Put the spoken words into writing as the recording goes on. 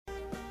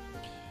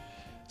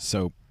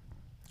So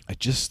I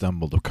just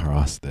stumbled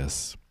across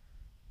this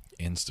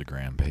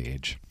Instagram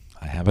page.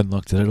 I haven't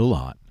looked at it a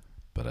lot,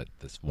 but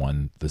this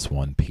one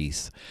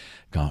piece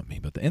got me.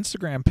 But the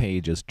Instagram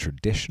page is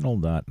traditional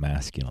not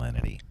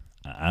masculinity.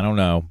 I don't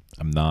know.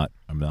 I'm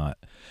not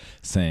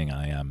saying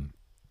I am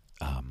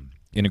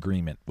in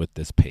agreement with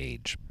this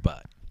page,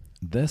 but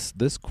this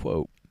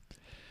quote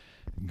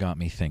got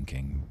me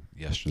thinking.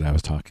 Yesterday I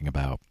was talking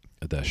about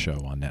the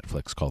show on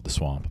Netflix called The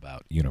Swamp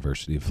about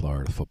University of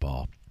Florida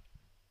football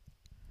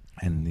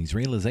and these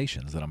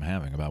realizations that I'm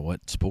having about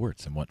what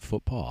sports and what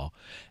football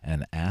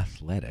and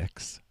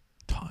athletics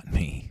taught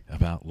me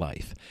about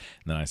life.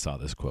 And then I saw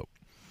this quote,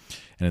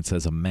 and it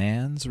says, "A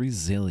man's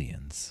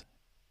resilience."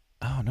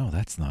 Oh no,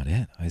 that's not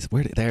it.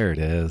 There it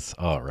is.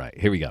 All right,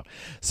 here we go.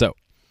 So,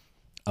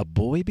 a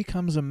boy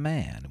becomes a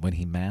man when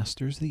he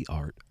masters the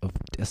art of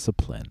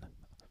discipline.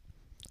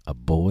 A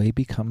boy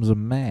becomes a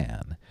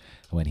man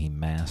when he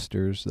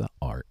masters the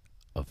art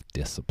of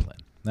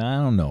discipline. Now,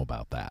 I don't know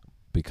about that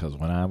because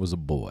when I was a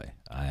boy,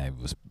 I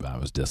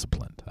was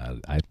disciplined.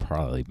 I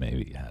probably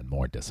maybe had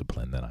more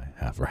discipline than I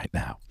have right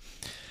now.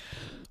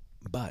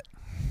 But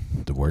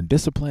the word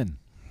discipline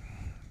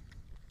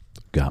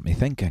got me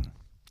thinking.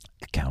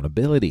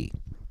 Accountability.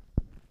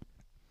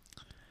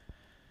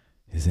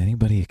 Is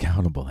anybody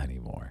accountable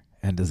anymore?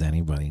 And does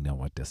anybody know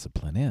what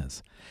discipline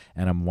is?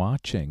 And I'm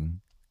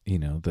watching,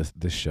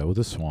 the show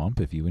The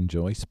Swamp. If you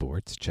enjoy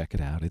sports, check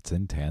it out. It's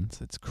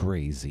intense. It's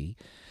crazy.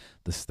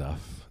 The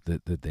stuff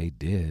that they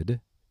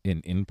did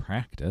in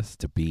practice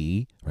to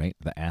be, right,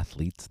 the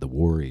athletes, the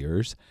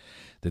warriors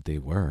that they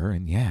were.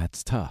 And yeah,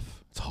 it's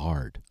tough. It's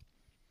hard.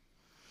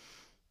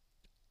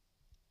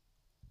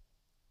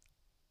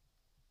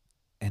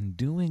 And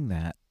doing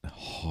that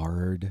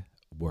hard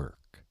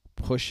work,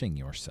 pushing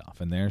yourself,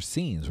 and there are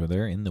scenes where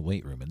they're in the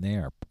weight room and they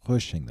are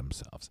pushing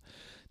themselves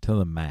to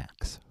the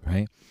max,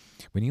 right?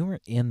 When you are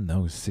in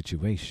those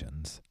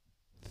situations,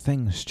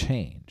 things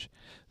change.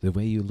 The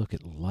way you look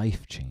at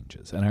life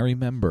changes. And I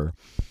remember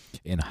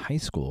in high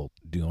school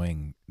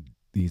doing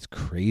these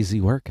crazy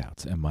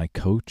workouts and my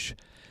coach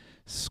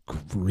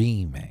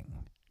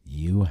screaming,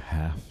 "You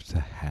have to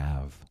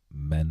have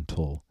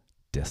mental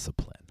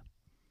discipline.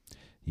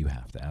 You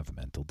have to have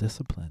mental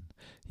discipline.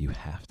 You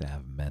have to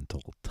have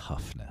mental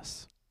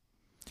toughness."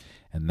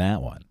 And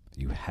that one,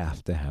 you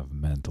have to have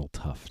mental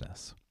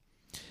toughness.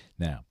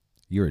 Now,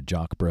 you're a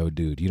jock bro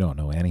dude. You don't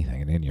know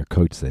anything. And then your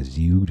coach says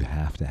you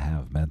have to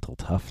have mental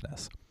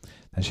toughness.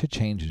 That shit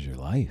changes your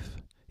life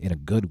in a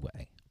good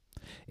way.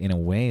 In a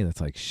way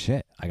that's like,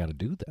 shit, I got to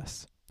do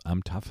this.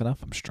 I'm tough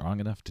enough. I'm strong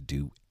enough to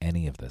do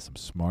any of this. I'm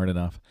smart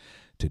enough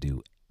to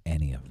do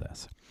any of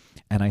this.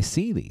 And I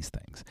see these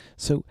things.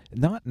 So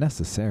not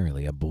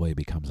necessarily a boy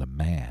becomes a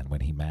man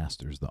when he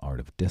masters the art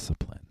of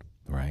discipline,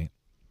 right?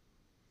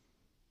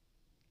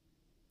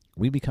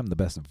 We become the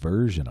best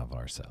version of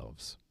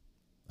ourselves,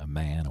 a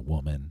man, a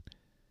woman,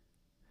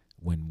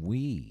 when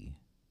we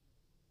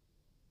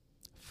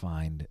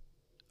find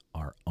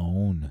our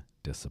own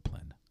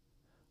discipline,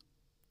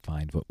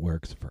 find what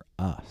works for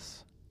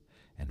us,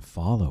 and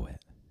follow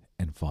it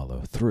and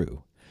follow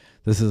through.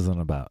 This isn't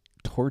about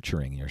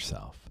torturing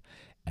yourself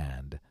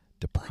and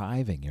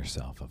depriving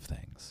yourself of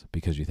things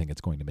because you think it's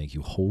going to make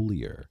you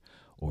holier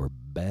or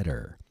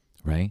better,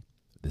 right?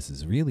 This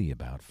is really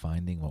about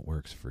finding what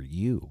works for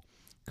you,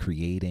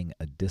 creating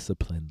a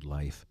disciplined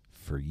life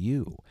for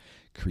you,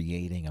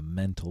 creating a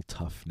mental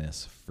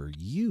toughness for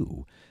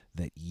you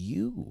that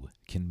you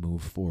can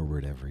move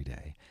forward every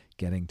day,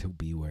 getting to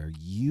be where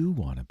you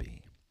want to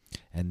be.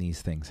 And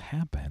these things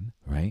happen,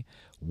 right,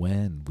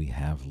 when we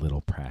have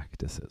little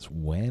practices,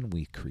 when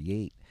we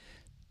create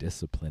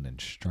discipline and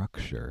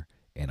structure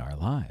in our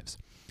lives.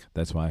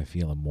 That's why I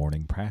feel a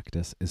morning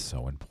practice is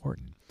so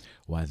important.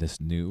 Why this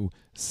new,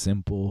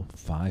 simple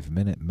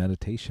 5-minute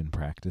meditation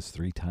practice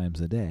 3 times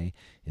a day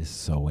is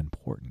so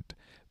important.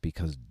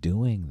 Because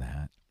doing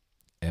that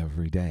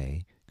every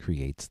day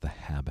creates the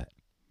habit.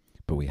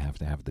 But we have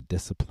to have the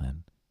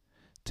discipline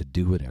to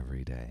do it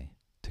every day,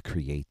 to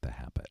create the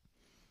habit.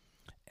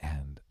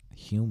 And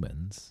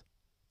humans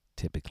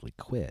typically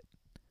quit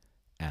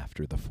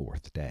after the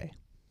 4th day.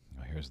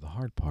 Now, here's the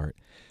hard part,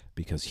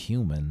 because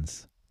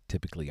humans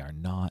typically are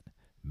not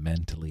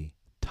mentally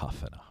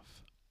tough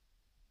enough.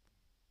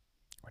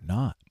 We're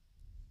not.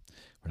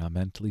 We're not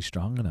mentally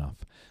strong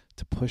enough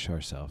to push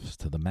ourselves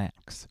to the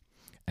max.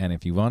 And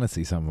if you want to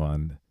see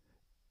someone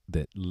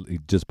that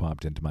just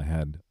popped into my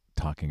head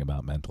talking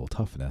about mental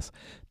toughness,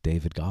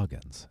 David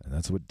Goggins. And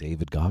that's what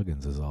David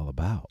Goggins is all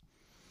about.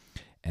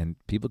 And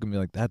people can be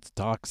like, that's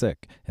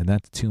toxic and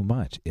that's too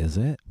much. Is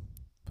it?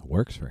 It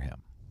works for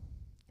him.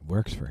 It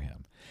works for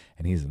him.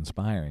 And he's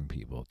inspiring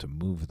people to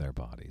move their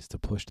bodies, to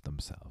push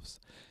themselves,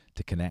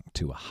 to connect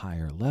to a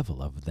higher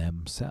level of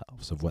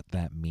themselves, of what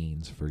that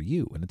means for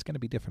you. And it's going to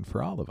be different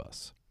for all of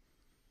us.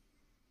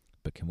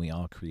 But can we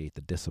all create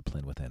the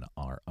discipline within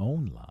our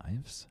own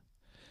lives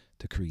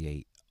to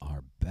create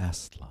our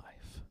best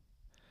life?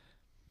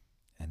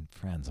 And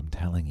friends, I'm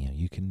telling you,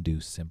 you can do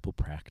simple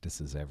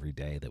practices every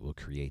day that will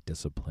create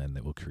discipline,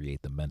 that will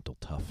create the mental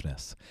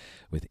toughness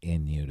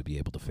within you to be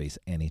able to face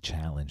any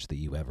challenge that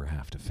you ever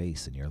have to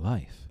face in your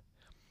life.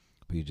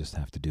 But you just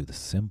have to do the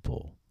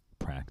simple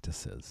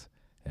practices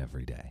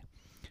every day.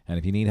 And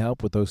if you need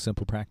help with those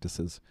simple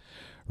practices,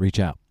 reach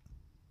out.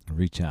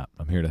 Reach out.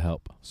 I'm here to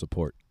help,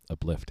 support,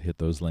 uplift. Hit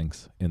those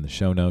links in the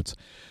show notes.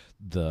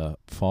 The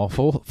fall,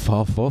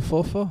 how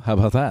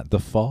about that? The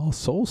fall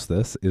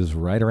solstice is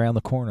right around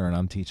the corner, and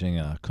I'm teaching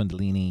a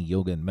Kundalini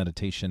yoga and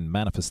meditation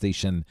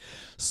manifestation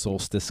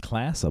solstice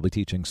class. I'll be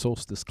teaching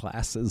solstice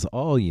classes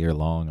all year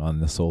long on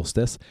the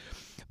solstice.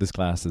 This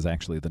class is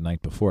actually the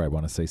night before. I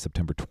want to say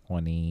September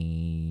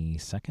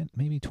 22nd,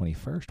 maybe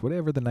 21st,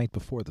 whatever the night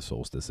before the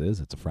solstice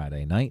is. It's a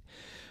Friday night.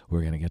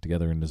 We're going to get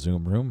together in the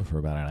Zoom room for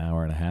about an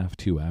hour and a half,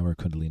 2-hour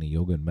Kundalini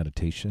yoga and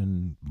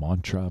meditation,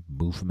 mantra,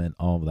 movement,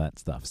 all of that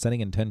stuff.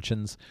 Setting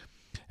intentions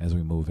as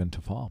we move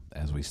into fall,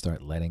 as we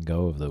start letting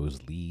go of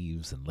those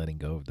leaves and letting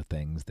go of the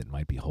things that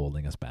might be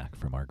holding us back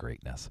from our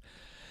greatness.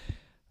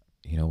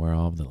 You know where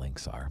all of the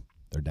links are.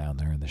 They're down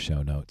there in the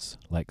show notes.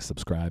 Like,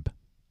 subscribe.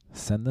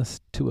 Send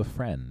this to a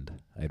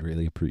friend. I'd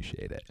really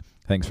appreciate it.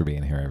 Thanks for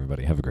being here,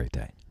 everybody. Have a great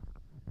day.